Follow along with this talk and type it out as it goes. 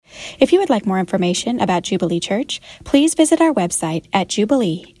If you would like more information about Jubilee Church, please visit our website at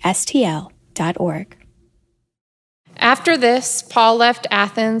jubileestl.org. After this, Paul left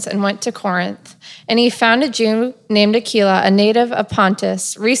Athens and went to Corinth, and he found a Jew named Aquila, a native of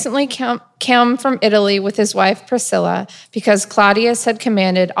Pontus, recently come from Italy with his wife Priscilla, because Claudius had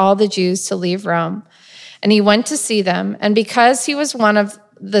commanded all the Jews to leave Rome. And he went to see them, and because he was one of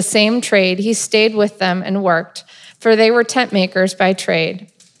the same trade, he stayed with them and worked, for they were tent makers by trade.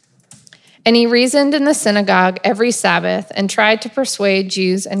 And he reasoned in the synagogue every Sabbath and tried to persuade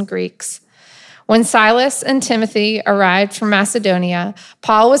Jews and Greeks. When Silas and Timothy arrived from Macedonia,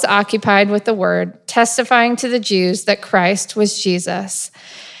 Paul was occupied with the word, testifying to the Jews that Christ was Jesus.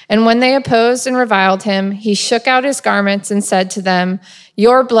 And when they opposed and reviled him, he shook out his garments and said to them,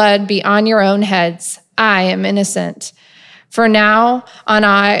 "Your blood be on your own heads. I am innocent. For now on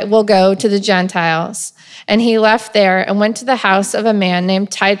I will go to the Gentiles." And he left there and went to the house of a man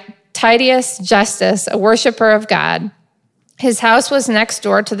named Titius Justus, a worshiper of God. His house was next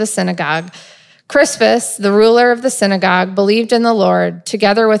door to the synagogue. Crispus, the ruler of the synagogue, believed in the Lord,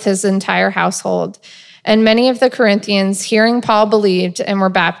 together with his entire household. And many of the Corinthians, hearing Paul, believed and were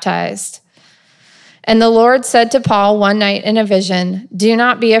baptized. And the Lord said to Paul one night in a vision, "Do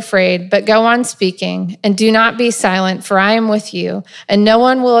not be afraid, but go on speaking, and do not be silent, for I am with you, and no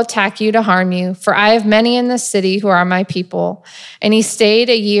one will attack you to harm you, for I have many in this city who are my people." And he stayed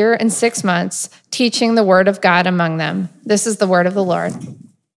 1 year and 6 months, teaching the word of God among them. This is the word of the Lord.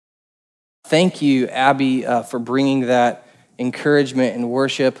 Thank you, Abby, for bringing that encouragement and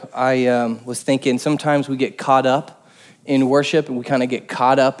worship. I was thinking sometimes we get caught up in worship and we kind of get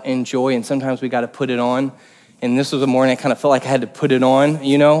caught up in joy, and sometimes we got to put it on. And this was a morning I kind of felt like I had to put it on,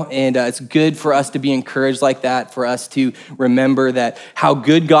 and it's good for us to be encouraged like that, for us to remember that how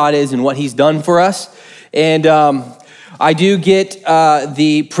good God is and what he's done for us. And I do get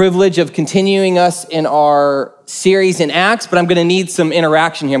the privilege of continuing us in our series in Acts, but I'm going to need some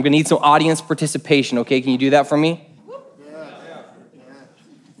interaction here. I'm going to need some audience participation, okay? Can you do that for me?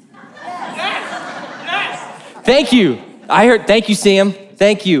 Thank you. Thank you, Sam.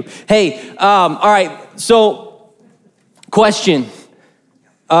 Thank you. Hey, all right, so question.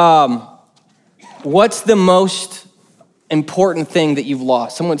 What's the most important thing that you've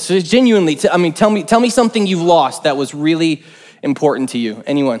lost? Someone, so genuinely, tell me something you've lost that was really important to you.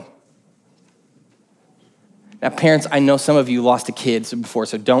 Anyone? Now, parents, I know some of you lost a kid before,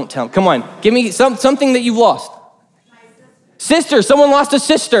 so don't tell them. Come on, give me something that you've lost. Sister, someone lost a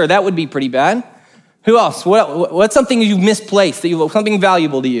sister. That would be pretty bad. Who else? What's something you've misplaced, something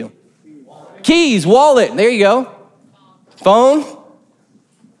valuable to you? Keys, wallet, there you go. Phone?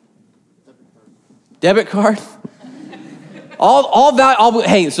 Debit card?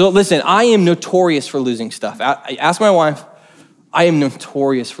 Hey, so listen, I am notorious for losing stuff. Ask my wife. I am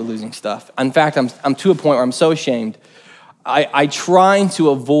notorious for losing stuff. In fact, I'm to a point where I'm so ashamed. I try to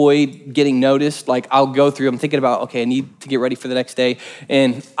avoid getting noticed. Like I'll go through, I'm thinking about, okay, I need to get ready for the next day.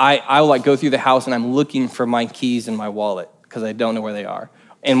 And I'll like go through the house and I'm looking for my keys and my wallet because I don't know where they are.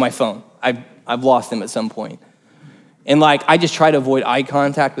 And my phone. I've lost them at some point. And like, I just try to avoid eye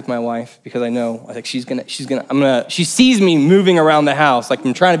contact with my wife because I know, like, she sees me moving around the house. Like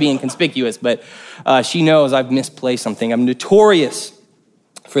I'm trying to be inconspicuous, but she knows I've misplaced something. I'm notorious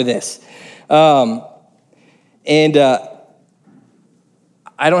for this.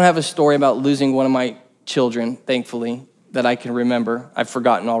 I don't have a story about losing one of my children, thankfully, that I can remember. I've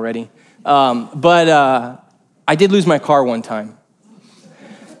forgotten already. But I did lose my car one time.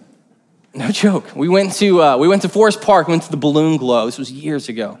 No joke. We went to Forest Park, went to the Balloon Glow. This was years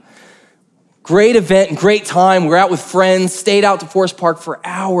ago. Great event and great time. We were out with friends, stayed out to Forest Park for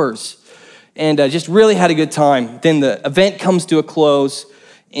hours, and just really had a good time. Then the event comes to a close,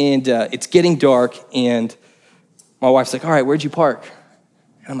 and it's getting dark, and my wife's like, "All right, where'd you park?"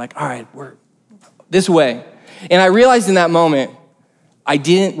 And I'm like, "All right, we're this way." And I realized in that moment, I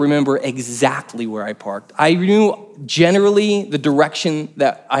didn't remember exactly where I parked. I knew generally the direction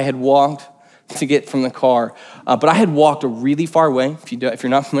that I had walked to get from the car, but I had walked a really far way. If you're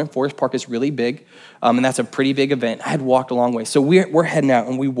not familiar, Forest Park is really big, and that's a pretty big event. I had walked a long way. So we're heading out,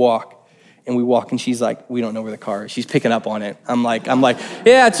 and we walk, and she's like, "We don't know where the car is." She's picking up on it. I'm like,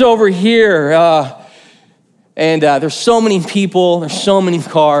 "Yeah, it's over here." And there's so many people, there's so many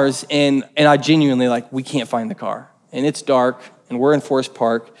cars, and I genuinely, like, we can't find the car. And it's dark, and we're in Forest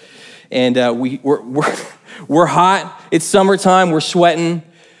Park, and we're hot. It's summertime, we're sweating.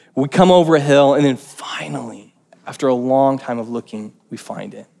 We come over a hill, and then finally, after a long time of looking, we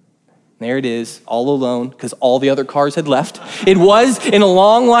find it. And there it is, all alone, because all the other cars had left. It was in a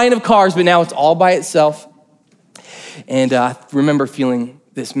long line of cars, but now it's all by itself. And I remember feeling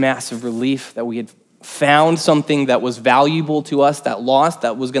this massive relief that we had found something that was valuable to us,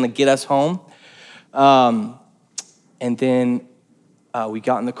 that was gonna get us home. And then we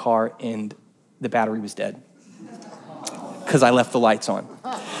got in the car and the battery was dead because I left the lights on.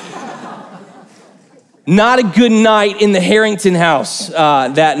 Not a good night in the Harrington house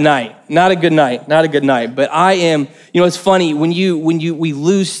that night. Not a good night. But I am, it's funny when we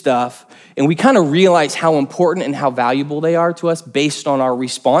lose stuff and we kind of realize how important and how valuable they are to us based on our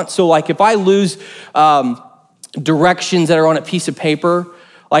response. So like if I lose directions that are on a piece of paper,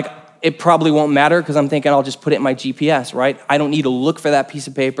 like it probably won't matter because I'm thinking I'll just put it in my GPS, right? I don't need to look for that piece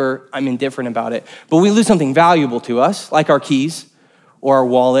of paper. I'm indifferent about it. But we lose something valuable to us, like our keys or our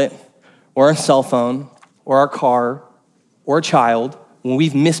wallet or our cell phone or our car or a child. When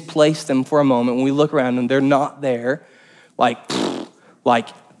we've misplaced them for a moment, when we look around and they're not there, like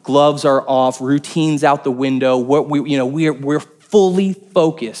gloves are off, routines out the window. We're fully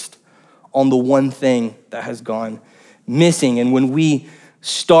focused on the one thing that has gone missing. And when we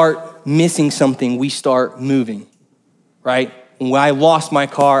start missing something, we start moving, right? When I lost my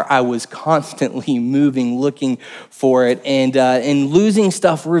car, I was constantly moving, looking for it. And losing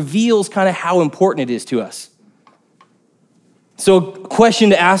stuff reveals kind of how important it is to us. So a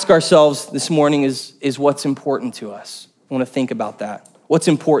question to ask ourselves this morning is what's important to us? I want to think about that. What's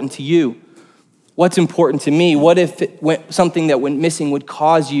important to you? What's important to me? What if something that went missing would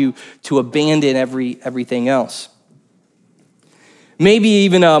cause you to abandon everything else? Maybe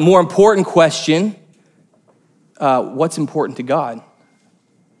even a more important question, what's important to God?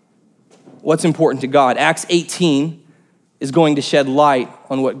 What's important to God? Acts 18 is going to shed light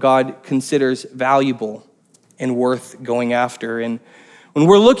on what God considers valuable and worth going after. And when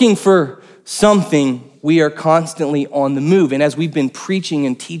we're looking for something, we are constantly on the move. And as we've been preaching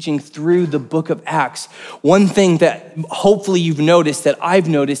and teaching through the book of Acts, one thing that hopefully you've noticed, that I've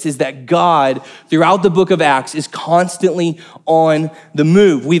noticed, is that God, throughout the book of Acts, is constantly on the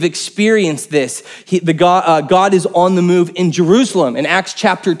move. We've experienced this. God is on the move in Jerusalem. In Acts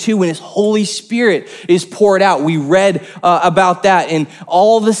chapter 2, when his Holy Spirit is poured out, we read about that. And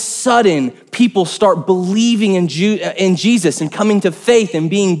all of a sudden, people start believing in Jesus and coming to faith and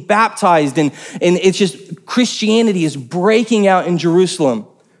being baptized. And it's just, Christianity is breaking out in Jerusalem.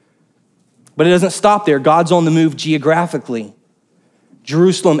 But it doesn't stop there. God's on the move geographically.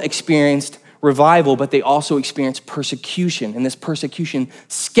 Jerusalem experienced revival, but they also experienced persecution. And this persecution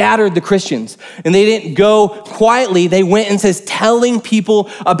scattered the Christians. And they didn't go quietly. They went and says, telling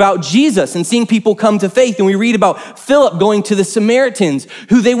people about Jesus and seeing people come to faith. And we read about Philip going to the Samaritans,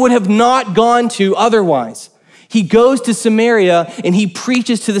 who they would have not gone to otherwise. He goes to Samaria and he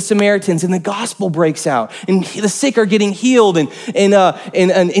preaches to the Samaritans, and the gospel breaks out, and the sick are getting healed,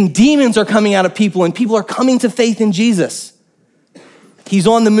 and demons are coming out of people, and people are coming to faith in Jesus. He's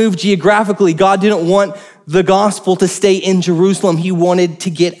on the move geographically. God didn't want the gospel to stay in Jerusalem. He wanted to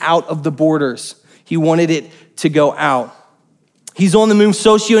get out of the borders. He wanted it to go out. He's on the move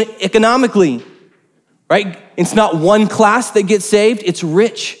socioeconomically, right? It's not one class that gets saved. It's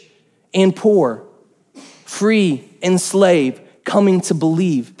rich and poor, free and slave, coming to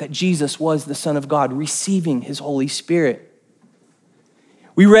believe that Jesus was the Son of God, receiving his Holy Spirit.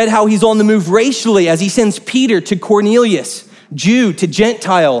 We read how he's on the move racially as he sends Peter to Cornelius, Jew to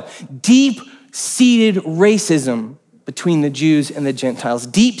Gentile. Deep-seated racism between the Jews and the Gentiles,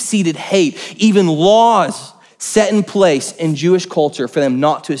 deep-seated hate, even laws set in place in Jewish culture for them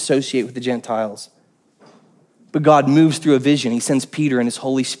not to associate with the Gentiles. But God moves through a vision. He sends Peter and his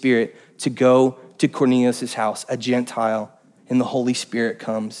Holy Spirit to go to Cornelius' house, a Gentile, and the Holy Spirit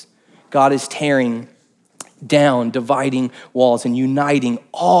comes. God is tearing down, dividing walls, and uniting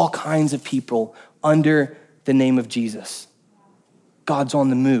all kinds of people under the name of Jesus. God's on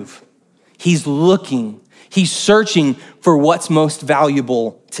the move. He's looking, he's searching for what's most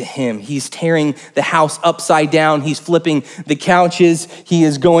valuable to him. He's tearing the house upside down. He's flipping the couches. He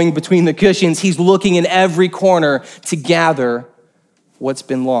is going between the cushions. He's looking in every corner to gather what's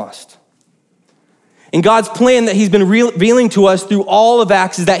been lost. And God's plan that he's been revealing to us through all of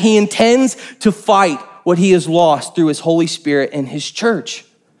Acts is that he intends to fight what he has lost through his Holy Spirit and his church.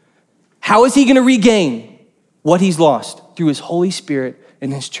 How is he going to regain what he's lost? Through his Holy Spirit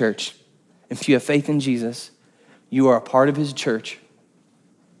and his church. If you have faith in Jesus, you are a part of his church.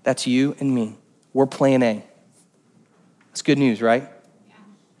 That's you and me. We're plan A. That's good news, right?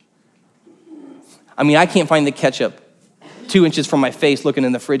 I mean, I can't find the ketchup 2 inches from my face looking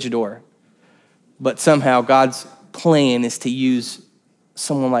in the Frigidaire. But somehow God's plan is to use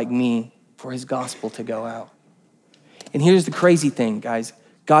someone like me for his gospel to go out. And here's the crazy thing, guys.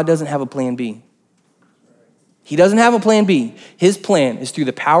 God doesn't have a plan B. He doesn't have a plan B. His plan is through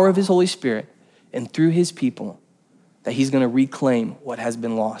the power of his Holy Spirit and through his people that he's going to reclaim what has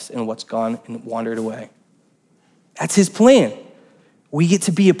been lost and what's gone and wandered away. That's his plan. We get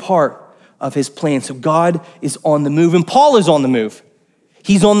to be a part of his plan. So God is on the move, and Paul is on the move.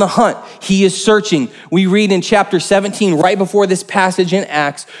 He's on the hunt. He is searching. We read in chapter 17, right before this passage in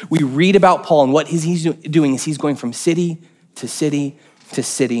Acts, we read about Paul, and what he's doing is he's going from city to city to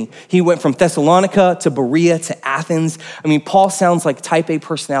city. He went from Thessalonica to Berea to Athens. I mean, Paul sounds like type A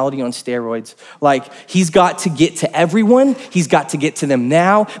personality on steroids. Like, he's got to get to everyone. He's got to get to them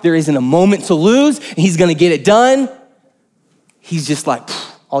now. There isn't a moment to lose, and he's going to get it done. He's just like,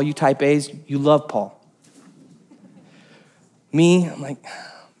 all you type A's, you love Paul. Me, I'm like,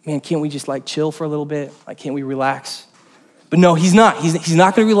 man, can't we just like chill for a little bit? Like, can't we relax? But no, he's not. He's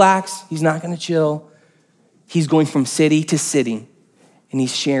not going to relax. He's not going to chill. He's going from city to city, and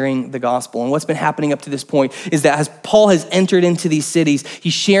he's sharing the gospel. And what's been happening up to this point is that as Paul has entered into these cities,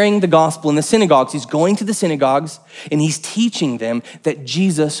 he's sharing the gospel in the synagogues. He's going to the synagogues, and he's teaching them that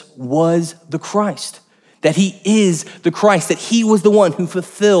Jesus was the Christ, that he is the Christ, that he was the one who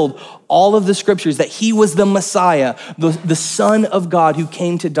fulfilled all of the scriptures, that he was the Messiah, the Son of God who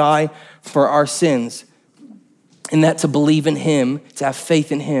came to die for our sins. And that to believe in him, to have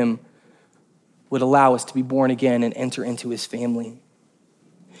faith in him, would allow us to be born again and enter into his family.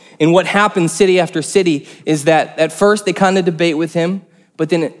 And what happens city after city is that at first they kind of debate with him, but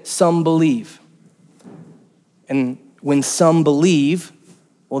then some believe. And when some believe,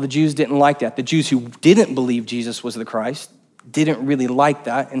 well, the Jews didn't like that. The Jews who didn't believe Jesus was the Christ didn't really like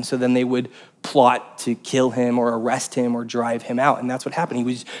that. And so then they would plot to kill him or arrest him or drive him out. And that's what happened. He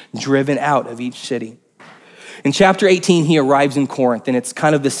was driven out of each city. In chapter 18, he arrives in Corinth, and it's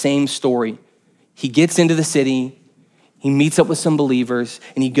kind of the same story. He gets into the city, he meets up with some believers,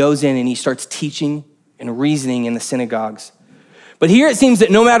 and he goes in and he starts teaching and reasoning in the synagogues. But here it seems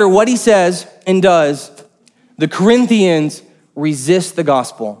that no matter what he says and does, the Corinthians resist the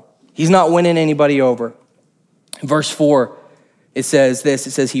gospel. He's not winning anybody over. In verse 4, it says this.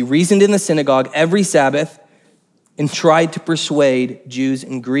 It says, he reasoned in the synagogue every Sabbath and tried to persuade Jews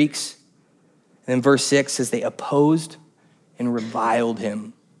and Greeks. And then verse 6 says they opposed and reviled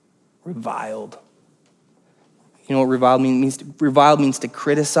him. Reviled. You know what reviled means? Reviled means to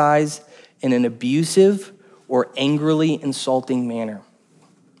criticize in an abusive or angrily insulting manner.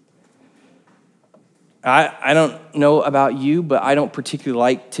 I don't know about you, but I don't particularly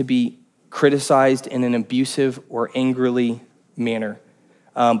like to be criticized in an abusive or angrily manner.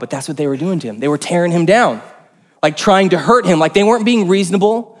 But that's what they were doing to him. They were tearing him down, like trying to hurt him. Like they weren't being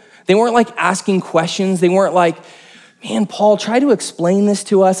reasonable. They weren't like asking questions. They weren't like, man, Paul, try to explain this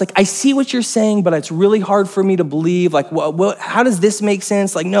to us. Like, I see what you're saying, but it's really hard for me to believe. Like, how does this make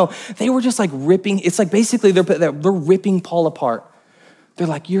sense? Like, no, they were just like ripping. It's like basically they're ripping Paul apart. They're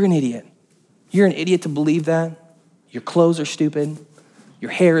like, you're an idiot. You're an idiot to believe that. Your clothes are stupid.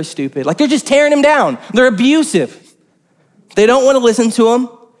 Your hair is stupid. Like, they're just tearing him down. They're abusive. They don't want to listen to him.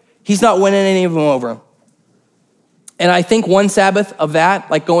 He's not winning any of them over. And I think one Sabbath of that,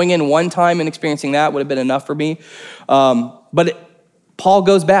 like going in one time and experiencing that would have been enough for me. Paul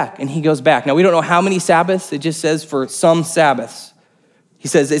goes back and he goes back. Now, we don't know how many Sabbaths. It just says for some Sabbaths. It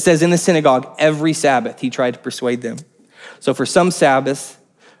says in the synagogue, every Sabbath he tried to persuade them. So for some Sabbaths,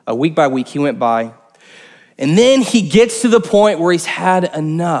 week by week, he went by. And then he gets to the point where he's had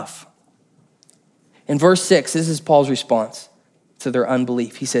enough. In verse 6, this is Paul's response to their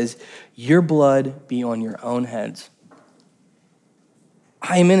unbelief. He says, your blood be on your own heads.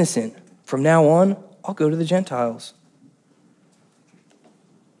 I am innocent. From now on, I'll go to the Gentiles.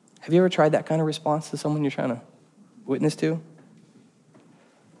 Have you ever tried that kind of response to someone you're trying to witness to?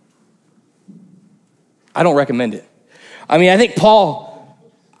 I don't recommend it. I mean, I think Paul,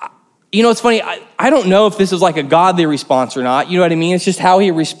 you know, it's funny. I don't know if this is like a godly response or not. You know what I mean? It's just how he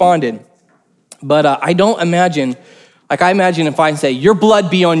responded. But I don't imagine, like I imagine if I say, your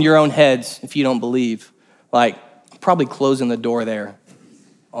blood be on your own heads if you don't believe, like probably closing the door there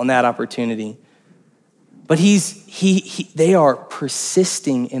on that opportunity. But they are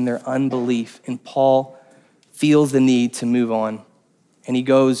persisting in their unbelief, and Paul feels the need to move on, and he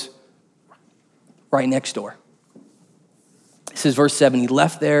goes right next door. It says, verse 7, he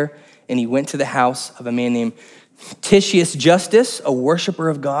left there and he went to the house of a man named Titius Justus, a worshiper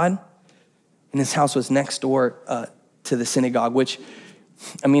of God, and his house was next door to the synagogue, which,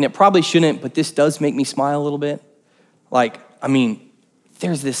 I mean, it probably shouldn't, but this does make me smile a little bit. Like, I mean,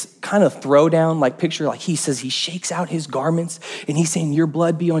 there's this kind of throwdown, like picture, like he says he shakes out his garments and he's saying, your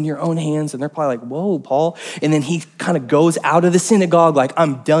blood be on your own hands. And they're probably like, whoa, Paul. And then he kind of goes out of the synagogue like,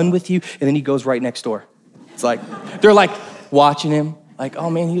 I'm done with you. And then he goes right next door It's like, they're like watching him, like, oh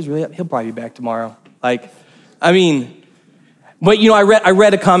man, he'll probably be back tomorrow. Like, I mean, but I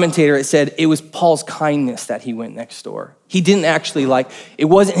read a commentator, it said it was Paul's kindness that he went next door. He didn't actually it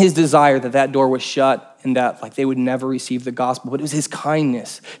wasn't his desire that door was shut and that they would never receive the gospel, but it was his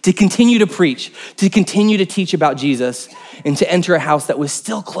kindness to continue to preach, to continue to teach about Jesus, and to enter a house that was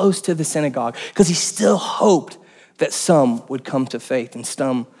still close to the synagogue, because he still hoped that some would come to faith and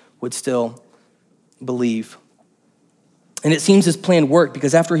some would still believe. And it seems his plan worked,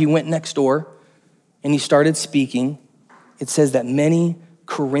 because after he went next door and he started speaking, it says that many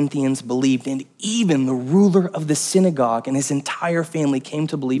Corinthians believed, and even the ruler of the synagogue and his entire family came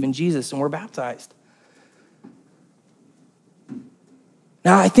to believe in Jesus and were baptized.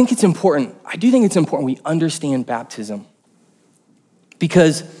 Now, I do think it's important we understand baptism,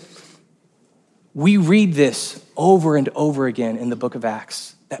 because we read this over and over again in the book of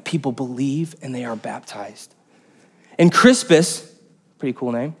Acts, that people believe and they are baptized. And Crispus, pretty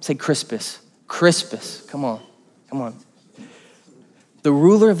cool name, say Crispus. Crispus, come on. The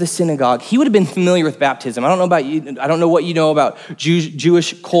ruler of the synagogue, he would have been familiar with baptism. I don't know about you. I don't know what you know about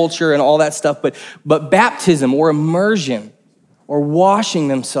Jewish culture and all that stuff, but baptism or immersion or washing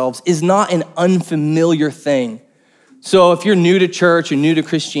themselves is not an unfamiliar thing. So if you're new to church or new to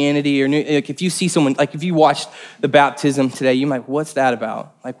Christianity, or if you see someone, if you watched the baptism today, you might, what's that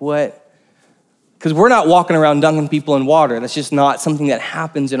about? What? Because we're not walking around dunking people in water. That's just not something that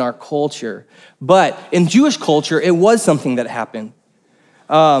happens in our culture. But in Jewish culture, it was something that happened.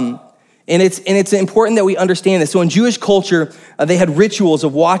 And it's important that we understand this. So in Jewish culture, they had rituals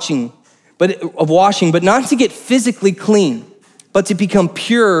of washing, but not to get physically clean, but to become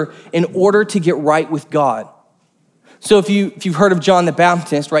pure in order to get right with God. So if you've heard of John the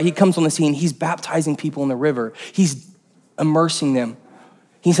Baptist, right? He comes on the scene, he's baptizing people in the river. He's immersing them.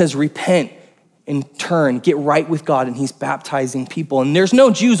 He says, repent and turn, get right with God, and he's baptizing people. And there's no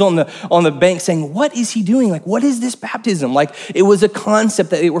Jews on the bank saying, what is he doing? What is this baptism? It was a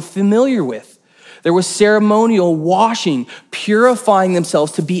concept that they were familiar with. There was ceremonial washing, purifying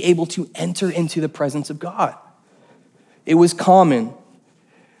themselves to be able to enter into the presence of God. It was common.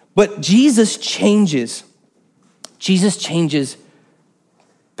 But Jesus changes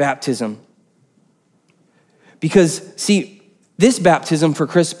baptism. Because, see, this baptism for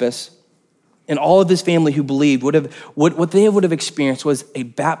Crispus and all of his family who believed what they would have experienced was a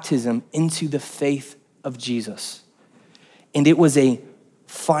baptism into the faith of Jesus. And it was a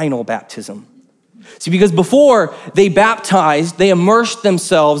final baptism. See, because before they baptized, they immersed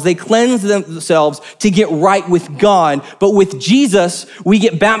themselves, they cleansed themselves to get right with God. But with Jesus, we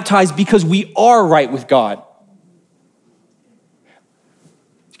get baptized because we are right with God.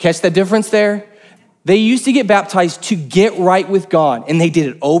 Catch that difference there? They used to get baptized to get right with God, and they did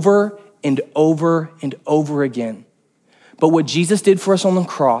it over and over and over again. But what Jesus did for us on the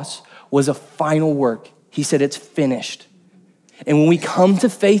cross was a final work. He said, it's finished. And when we come to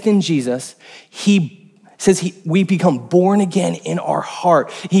faith in Jesus, he says we become born again in our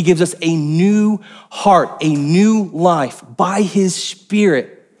heart. He gives us a new heart, a new life by his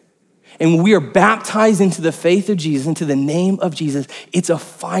Spirit. And when we are baptized into the faith of Jesus, into the name of Jesus, it's a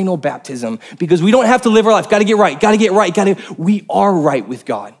final baptism, because we don't have to live our life. Got to get right. We are right with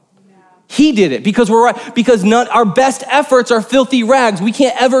God. He did it because we're right, because our best efforts are filthy rags. We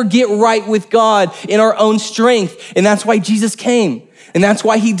can't ever get right with God in our own strength. And that's why Jesus came. And that's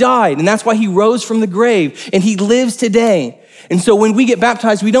why he died. And that's why he rose from the grave. And he lives today. And so when we get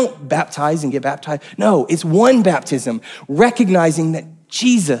baptized, we don't baptize and get baptized. No, it's one baptism, recognizing that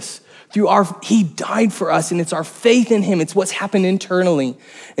Jesus, he died for us, and it's our faith in him. It's what's happened internally.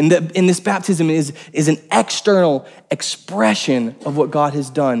 And this baptism is an external expression of what God has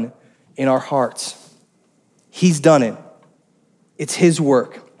done in our hearts. He's done it. It's his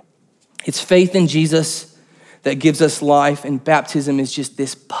work. It's faith in Jesus that gives us life, and baptism is just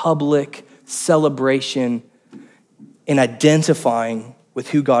this public celebration and identifying with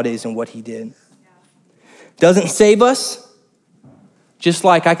who God is and what he did. Doesn't save us. Just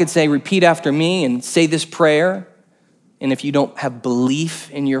like I could say, repeat after me and say this prayer. And if you don't have belief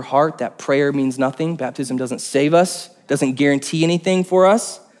in your heart, that prayer means nothing. Baptism doesn't save us, doesn't guarantee anything for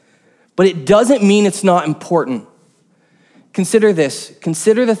us. But it doesn't mean it's not important. Consider this.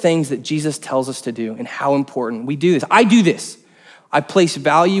 Consider the things that Jesus tells us to do and how important we do this. I do this. I place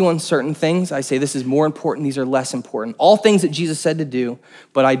value on certain things. I say this is more important, these are less important. All things that Jesus said to do,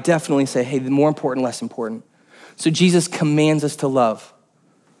 but I definitely say, hey, the more important, less important. So Jesus commands us to love.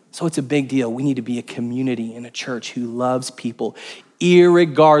 So it's a big deal. We need to be a community and a church who loves people,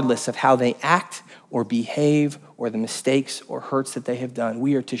 irregardless of how they act or behave or the mistakes or hurts that they have done.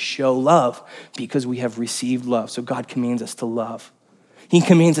 We are to show love because we have received love. So God commands us to love. He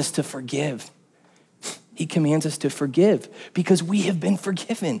commands us to forgive. He commands us to forgive because we have been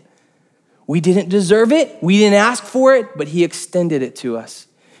forgiven. We didn't deserve it. We didn't ask for it, but he extended it to us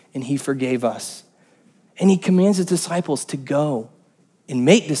and he forgave us. And he commands his disciples to go and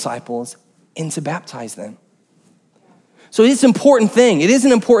make disciples and to baptize them. So it's an important thing. It is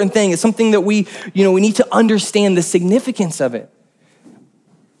an important thing. It's something that we need to understand the significance of it.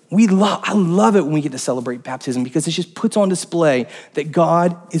 I love it when we get to celebrate baptism because it just puts on display that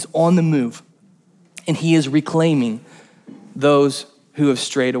God is on the move and he is reclaiming those who have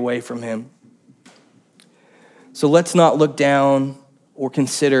strayed away from him. So let's not look down or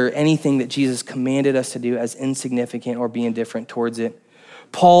consider anything that Jesus commanded us to do as insignificant or be indifferent towards it.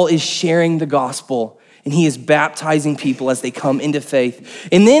 Paul is sharing the gospel and he is baptizing people as they come into faith.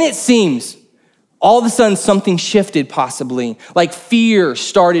 And then it seems all of a sudden something shifted possibly, like fear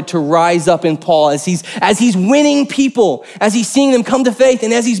started to rise up in Paul as he's winning people, as he's seeing them come to faith,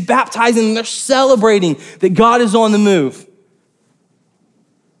 and as he's baptizing them, they're celebrating that God is on the move.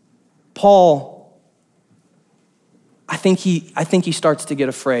 Paul, I think he starts to get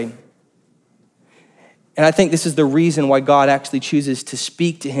afraid. And I think this is the reason why God actually chooses to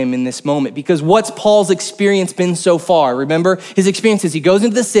speak to him in this moment. Because what's Paul's experience been so far? Remember, his experience is he goes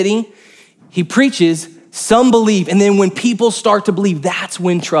into the city, he preaches, some believe, and then when people start to believe, that's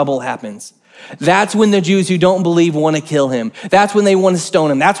when trouble happens. That's when the Jews who don't believe want to kill him. That's when they want to stone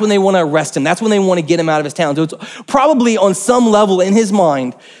him. That's when they want to arrest him. That's when they want to get him out of his town. So it's probably on some level in his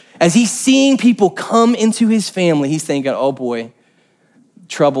mind, as he's seeing people come into his family, he's thinking, oh boy,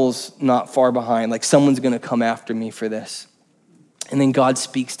 trouble's not far behind. Like someone's going to come after me for this. And then God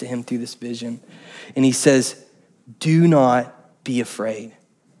speaks to him through this vision. And he says, do not be afraid,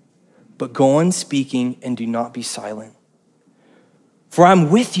 but go on speaking and do not be silent. For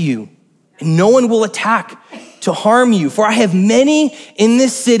I'm with you and no one will attack to harm you. For I have many in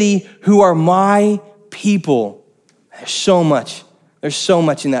this city who are my people. There's so much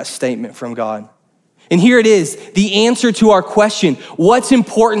in that statement from God. And here it is, the answer to our question, what's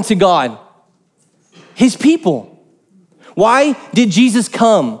important to God? His people. Why did Jesus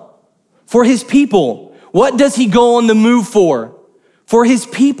come? For his people. What does he go on the move for? For his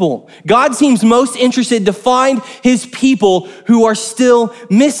people. God seems most interested to find his people who are still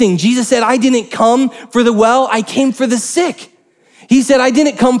missing. Jesus said, I didn't come for the well, I came for the sick. He said, I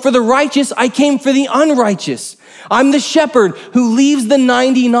didn't come for the righteous, I came for the unrighteous. I'm the shepherd who leaves the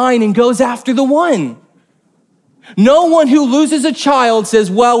 99 and goes after the one. No one who loses a child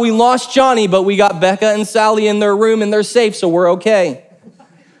says, well, we lost Johnny, but we got Becca and Sally in their room and they're safe, so we're okay.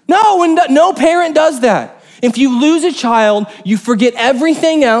 No parent does that. If you lose a child, you forget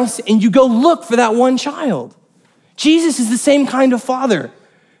everything else and you go look for that one child. Jesus is the same kind of father.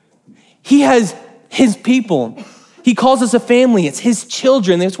 He has his people. He calls us a family. It's his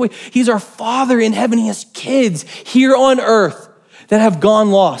children. That's why he's our Father in heaven. He has kids here on earth that have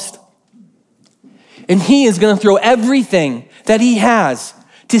gone lost. And he is going to throw everything that he has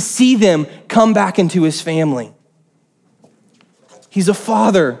to see them come back into his family. He's a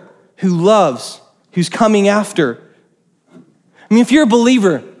father who loves, who's coming after. I mean, if you're a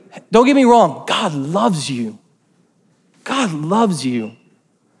believer, don't get me wrong, God loves you. God loves you.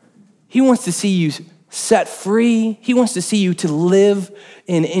 He wants to see you set free. He wants to see you to live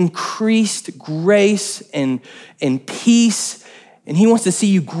in increased grace and peace. And he wants to see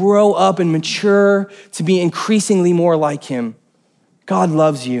you grow up and mature to be increasingly more like him. God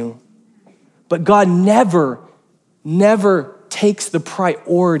loves you. But God never takes the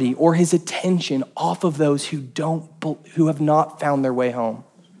priority or his attention off of those who have not found their way home.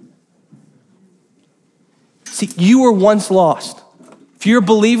 See, you were once lost. If you're a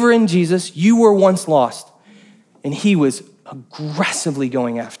believer in Jesus, you were once lost, and he was aggressively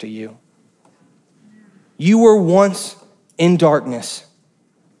going after you. You were once in darkness,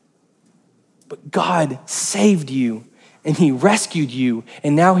 but God saved you and he rescued you.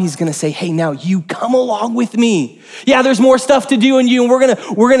 And now he's going to say, hey, now you come along with me. Yeah, there's more stuff to do in you. And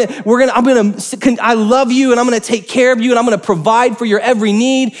I love you and I'm going to take care of you and I'm going to provide for your every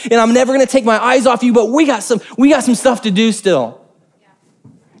need. And I'm never going to take my eyes off you, but we got some stuff to do still.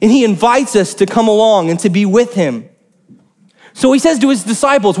 And he invites us to come along and to be with him. So he says to his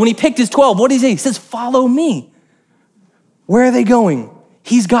disciples, when he picked his 12, what did he say? He says, follow me. Where are they going?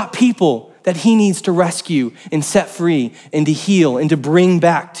 He's got people that he needs to rescue and set free and to heal and to bring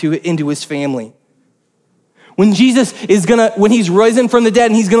back into his family. When he's risen from the dead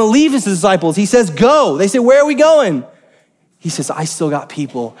and he's gonna leave his disciples, he says, go. They say, where are we going? He says, I still got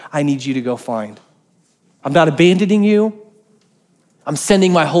people I need you to go find. I'm not abandoning you. I'm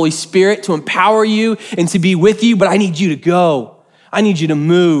sending my Holy Spirit to empower you and to be with you, but I need you to go. I need you to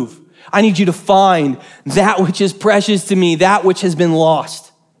move. I need you to find that which is precious to me, that which has been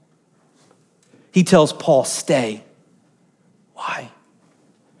lost. He tells Paul, stay. Why?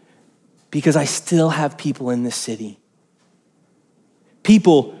 Because I still have people in this city.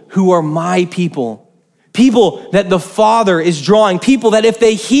 People who are my people. People that the Father is drawing. People that if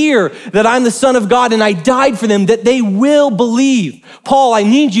they hear that I'm the Son of God and I died for them, that they will believe. Paul, I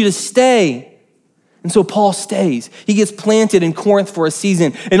need you to stay. And so Paul stays. He gets planted in Corinth for a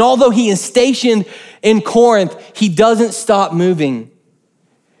season. And although he is stationed in Corinth, he doesn't stop moving.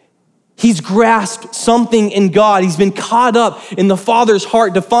 He's grasped something in God. He's been caught up in the Father's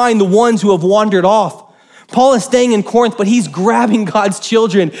heart to find the ones who have wandered off. Paul is staying in Corinth, but he's grabbing God's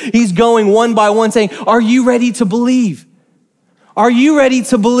children. He's going one by one saying, are you ready to believe? Are you ready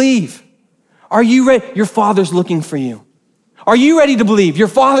to believe? Are you ready? Your Father's looking for you. Are you ready to believe? Your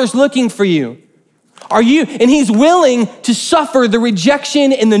Father's looking for you. Are you? And he's willing to suffer the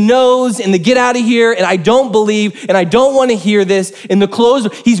rejection and the no's and the get out of here and I don't believe and I don't want to hear this and the close.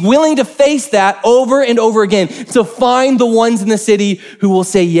 He's willing to face that over and over again to find the ones in the city who will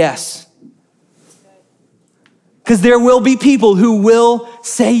say yes. Because there will be people who will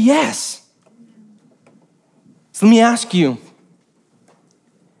say yes. So let me ask you,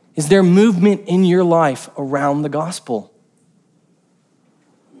 is there movement in your life around the gospel?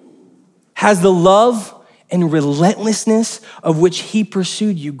 Has the love and relentlessness of which he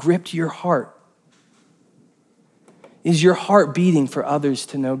pursued you gripped your heart? Is your heart beating for others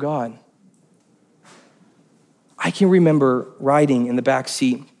to know God? I can remember riding in the back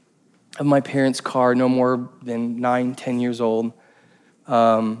seat of my parents' car, no more than 9, 10 years old.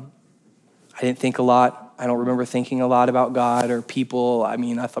 I didn't think a lot. I don't remember thinking a lot about God or people. I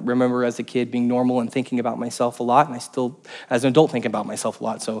mean, remember as a kid being normal and thinking about myself a lot, and I still, as an adult, think about myself a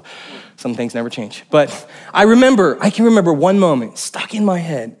lot, so some things never change. But I can remember one moment stuck in my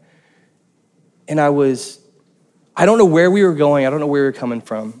head, and I don't know where we were going. I don't know where we were coming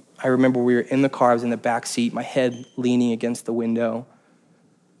from. I remember we were in the car. I was in the back seat, my head leaning against the window,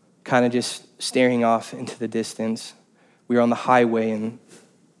 kind of just staring off into the distance. We were on the highway and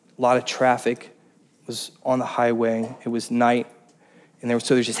a lot of traffic was on the highway. It was night and there's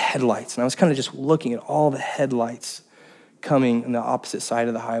just headlights. And I was kind of just looking at all the headlights coming on the opposite side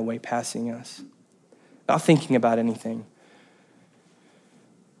of the highway, passing us, not thinking about anything.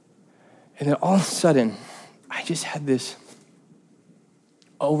 And then all of a sudden, I just had this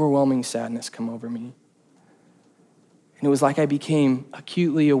overwhelming sadness come over me. And it was like I became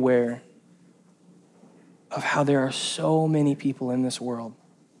acutely aware of how there are so many people in this world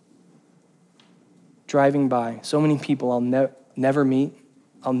driving by, so many people I'll never meet,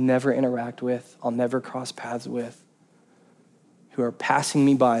 I'll never interact with, I'll never cross paths with, who are passing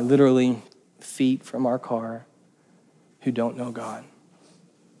me by, literally feet from our car, who don't know God.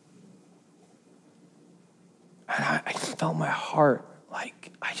 And I felt my heart,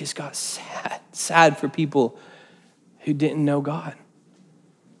 like I just got sad for people who didn't know God.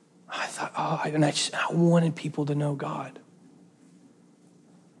 I thought, I wanted people to know God.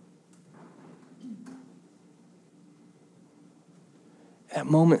 That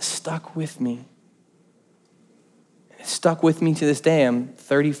moment stuck with me. It stuck with me to this day. I'm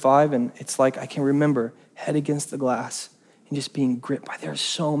 35, and it's like I can remember head against the glass and just being gripped by, there are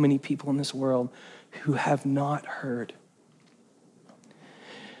so many people in this world who have not heard.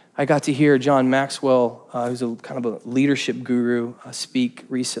 I got to hear John Maxwell, who's a kind of a leadership guru, speak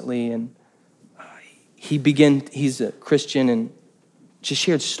recently, and he's a Christian and just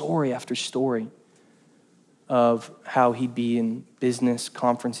shared story after story of how he'd be in business,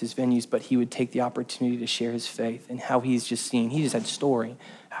 conferences, venues, but he would take the opportunity to share his faith and how he just had story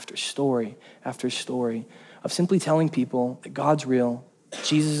after story after story of simply telling people that God's real,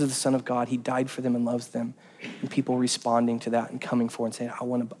 Jesus is the Son of God, he died for them and loves them, and people responding to that and coming forward and saying, I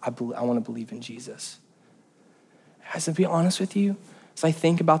want to believe in Jesus. Guys, to be honest with you, as I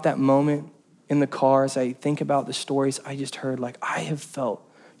think about that moment in the car, as I think about the stories I just heard, like I have felt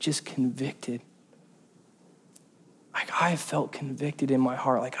just convicted. Like I have felt convicted in my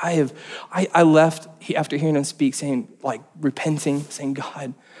heart. Like I left after hearing him speak saying, like repenting, saying,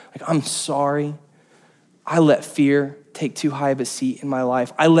 God, like I'm sorry. I let fear take too high of a seat in my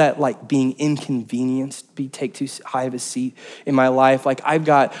life. I let like being inconvenienced take too high of a seat in my life. Like I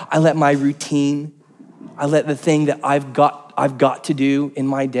let my routine, I let the thing that I've got to do in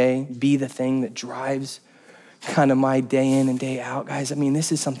my day be the thing that drives kind of my day in and day out, guys. I mean,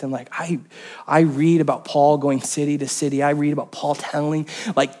 this is something like I read about Paul going city to city. I read about Paul telling,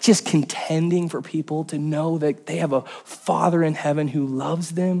 like just contending for people to know that they have a Father in heaven who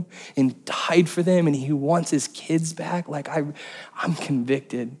loves them and died for them and he wants his kids back. Like I'm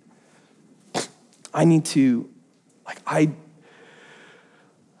convicted. I need to, like I'm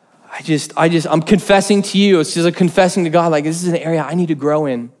confessing to you. It's just a confessing to God. Like this is an area I need to grow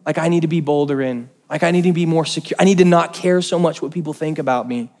in. Like I need to be bolder in. Like I need to be more secure. I need to not care so much what people think about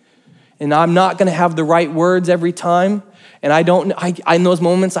me. And I'm not gonna have the right words every time. And in those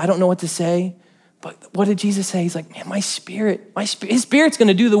moments, I don't know what to say. But what did Jesus say? He's like, man, his spirit's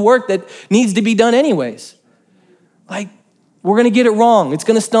gonna do the work that needs to be done anyways. Like, we're gonna get it wrong. It's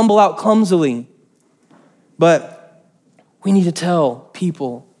gonna stumble out clumsily. But we need to tell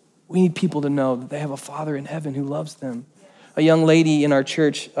people, we need people to know that they have a Father in heaven who loves them. A young lady in our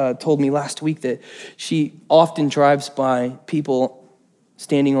church told me last week that she often drives by people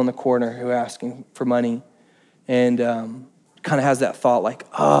standing on the corner who are asking for money and kind of has that thought like,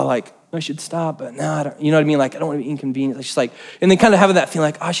 I should stop, but no, I don't, you know what I mean? Like, I don't want to be inconvenient. She's like, and they kind of have that feeling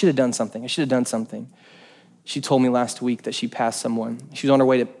like, I should have done something. She told me last week that she passed someone. She was on her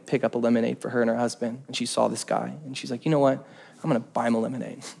way to pick up a lemonade for her and her husband, and she saw this guy, and she's like, you know what? I'm gonna buy him a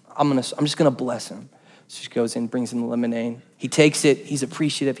lemonade. I'm just gonna bless him. So she goes in, brings him the lemonade. He takes it, he's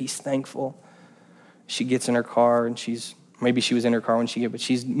appreciative, he's thankful. She gets in her car, and maybe she was in her car when but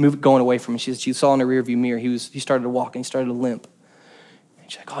she's going away from him. She saw in the rearview mirror, he started to walk, and he started to limp.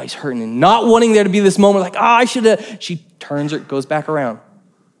 And she's like, oh, he's hurting, and not wanting there to be this moment, like, I should have. She turns her, goes back around,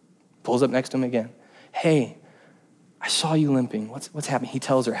 pulls up next to him again. Hey, I saw you limping. What's happening? He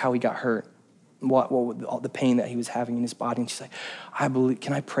tells her how he got hurt, what all the pain that he was having in his body. And she's like,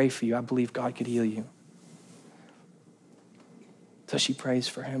 can I pray for you? I believe God could heal you. So she prays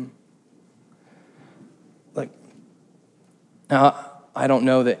for him. Like, now, I don't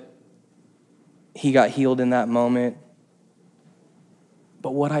know that he got healed in that moment,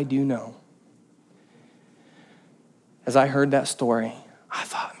 but what I do know, as I heard that story, I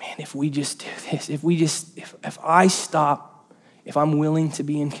thought, man, if we just do this, if I stop, if I'm willing to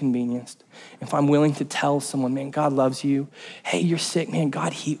be inconvenienced, if I'm willing to tell someone, man, God loves you. Hey, you're sick, man,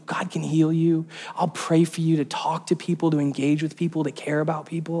 God can heal you. I'll pray for you, to talk to people, to engage with people, to care about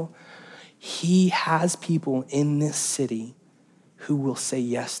people. He has people in this city who will say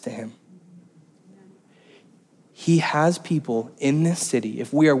yes to him. He has people in this city,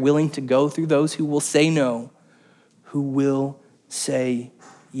 if we are willing to go through those who will say no, who will say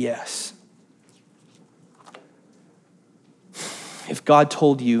yes. If God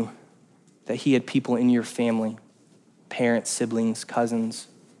told you that he had people in your family, parents, siblings, cousins,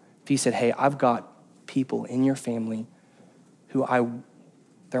 if he said, hey, I've got people in your family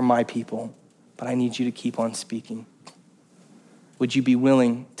they're my people, but I need you to keep on speaking. Would you be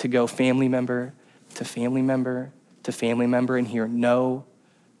willing to go family member to family member to family member and hear no,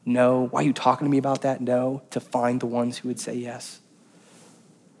 why are you talking to me about that? No, to find the ones who would say yes.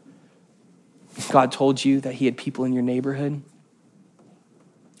 If God told you that he had people in your neighborhood,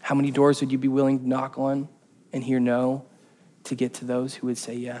 how many doors would you be willing to knock on and hear no to get to those who would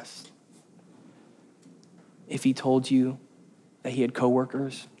say yes? If he told you that he had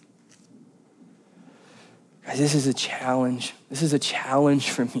coworkers, guys, this is a challenge. This is a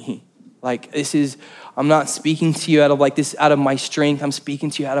challenge for me. Like, I'm not speaking to you out of my strength. I'm speaking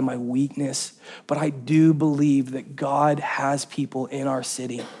to you out of my weakness. But I do believe that God has people in our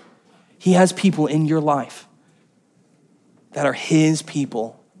city. He has people in your life that are his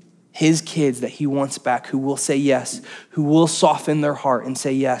people, his kids that he wants back, who will say yes, who will soften their heart and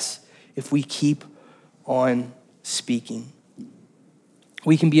say yes if we keep on speaking.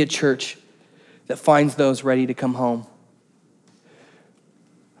 We can be a church that finds those ready to come home.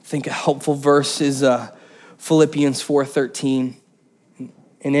 I think a helpful verse is Philippians 4:13.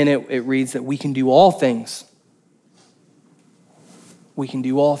 And in it reads that we can do all things. We can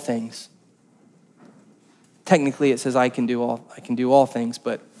do all things. Technically, it says I can do all things,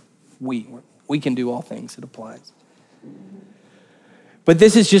 but we can do all things. It applies. But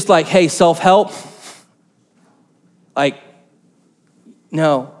this is just like, hey, self-help. Like,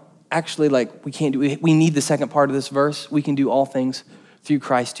 no, actually, like, we can't do it. We need the second part of this verse. We can do all things through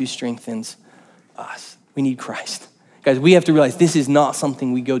Christ who strengthens us. We need Christ. Guys, we have to realize this is not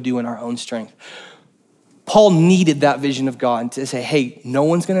something we go do in our own strength. Paul needed that vision of God to say, hey, no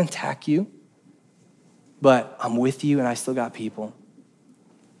one's going to attack you, but I'm with you and I still got people.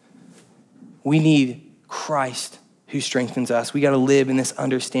 We need Christ who strengthens us. We got to live in this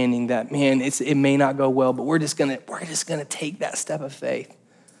understanding that, man, it may not go well, but we're just going to take that step of faith.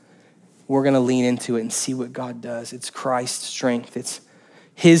 We're going to lean into it and see what God does. It's Christ's strength. It's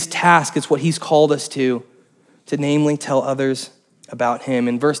his task. It's what he's called us to namely tell others about him.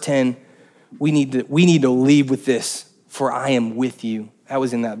 In verse 10, we need to leave with this, for I am with you. That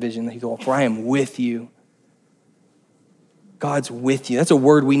was in that vision that he told, for I am with you. God's with you. That's a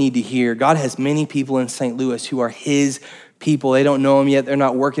word we need to hear. God has many people in St. Louis who are his people. They don't know him yet. They're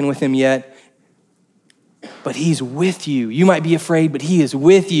not working with him yet. But he's with you. You might be afraid, but he is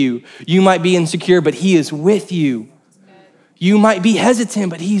with you. You might be insecure, but he is with you. You might be hesitant,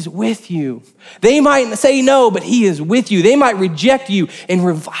 but he's with you. They might say no, but he is with you. They might reject you and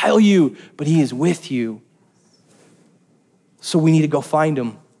revile you, but he is with you. So we need to go find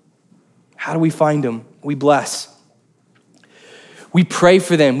him. How do we find him? We bless. We pray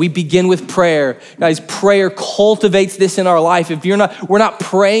for them. We begin with prayer. Guys, prayer cultivates this in our life. If we're not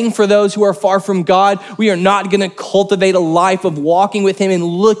praying for those who are far from God, we are not going to cultivate a life of walking with him and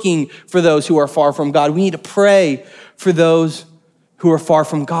looking for those who are far from God. We need to pray for those who are far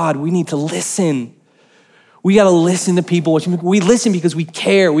from God. We need to listen. We got to listen to people. We listen because we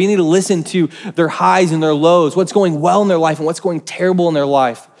care. We need to listen to their highs and their lows, what's going well in their life and what's going terrible in their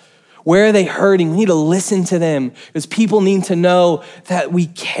life. Where are they hurting? We need to listen to them because people need to know that we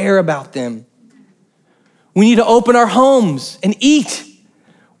care about them. We need to open our homes and eat.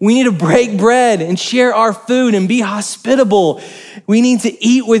 We need to break bread and share our food and be hospitable. We need to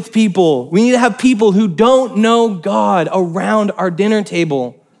eat with people. We need to have people who don't know God around our dinner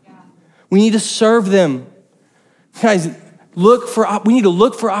table. We need to serve them. Guys, we need to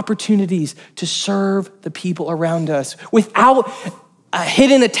look for opportunities to serve the people around us without a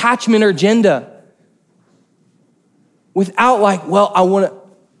hidden attachment or agenda. Without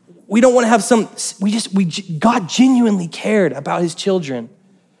we don't want to have God genuinely cared about his children.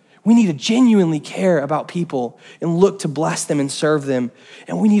 We need to genuinely care about people and look to bless them and serve them.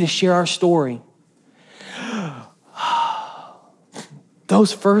 And we need to share our story.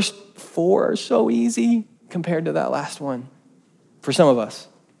 Those first 4 are so easy compared to that last one for some of us.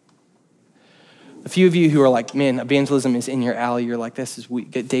 A few of you who are like, man, evangelism is in your alley. You're like, this is weak.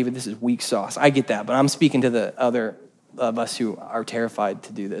 David, this is weak sauce. I get that, but I'm speaking to the other of us who are terrified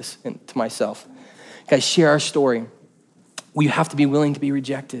to do this and to myself. Guys, share our story. We have to be willing to be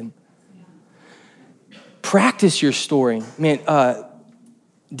rejected. Practice your story. Man,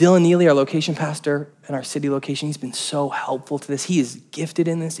 Dylan Neely, our location pastor in our city location, he's been so helpful to this. He is gifted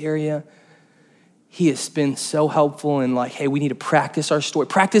in this area. He has been so helpful in hey, we need to practice our story.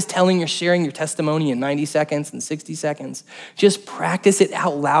 Practice sharing your testimony in 90 seconds and 60 seconds. Just practice it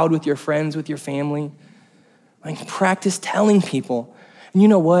out loud with your friends, with your family. Practice telling people. And you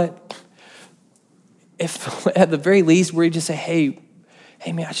know what? If at the very least, we just say, hey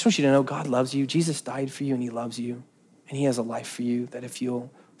man, I just want you to know God loves you. Jesus died for you and he loves you. And he has a life for you that if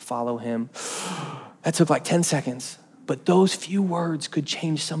you'll follow him. That took 10 seconds. But those few words could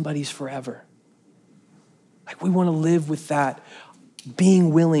change somebody's forever. We want to live with that,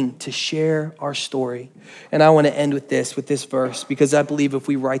 being willing to share our story. And I want to end with this verse, because I believe if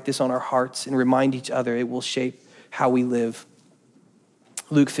we write this on our hearts and remind each other, it will shape how we live.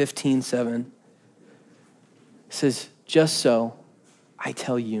 Luke 15:7 says, just so I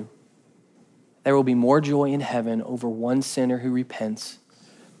tell you, there will be more joy in heaven over one sinner who repents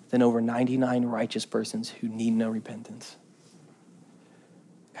than over 99 righteous persons who need no repentance.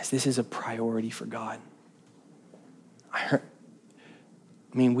 Guys, this is a priority for God.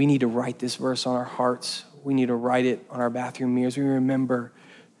 We need to write this verse on our hearts. We need to write it on our bathroom mirrors. We remember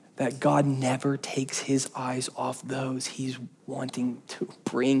that God never takes his eyes off those he's wanting to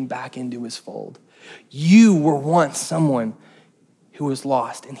bring back into his fold. You were once someone who was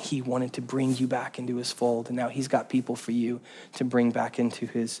lost, and he wanted to bring you back into his fold. And now he's got people for you to bring back into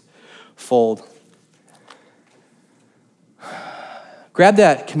his fold. Grab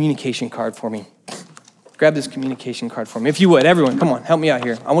that communication card for me. Grab this communication card for me. If you would, everyone, come on, help me out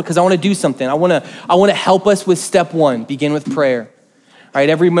here. Because I want to do something. I want to help us with step 1, begin with prayer. All right,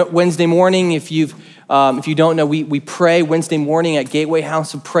 every Wednesday morning, if you don't know, we pray Wednesday morning at Gateway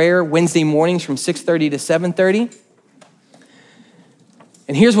House of Prayer, Wednesday mornings from 6:30 to 7:30.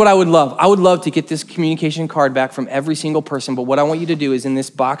 And here's what I would love. I would love to get this communication card back from every single person, but what I want you to do is in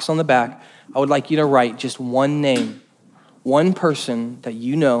this box on the back, I would like you to write just one name, one person that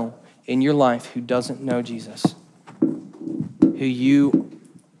you know in your life who doesn't know Jesus, who you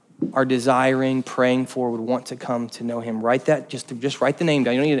are desiring, praying for, would want to come to know him. Write that, just write the name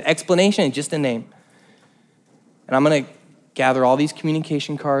down. You don't need an explanation, just a name. And I'm going to gather all these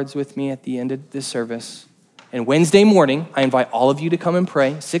communication cards with me at the end of this service. And Wednesday morning, I invite all of you to come and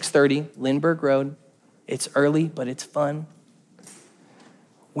pray, 6:30, Lindbergh Road. It's early, but it's fun.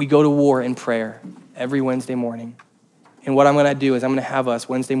 We go to war in prayer every Wednesday morning. And what I'm gonna do is I'm gonna have us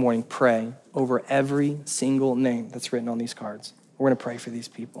Wednesday morning pray over every single name that's written on these cards. We're gonna pray for these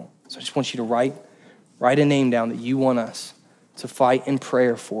people. So I just want you to write a name down that you want us to fight in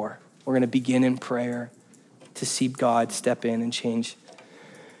prayer for. We're gonna begin in prayer to see God step in and change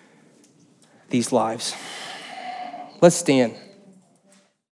these lives. Let's stand.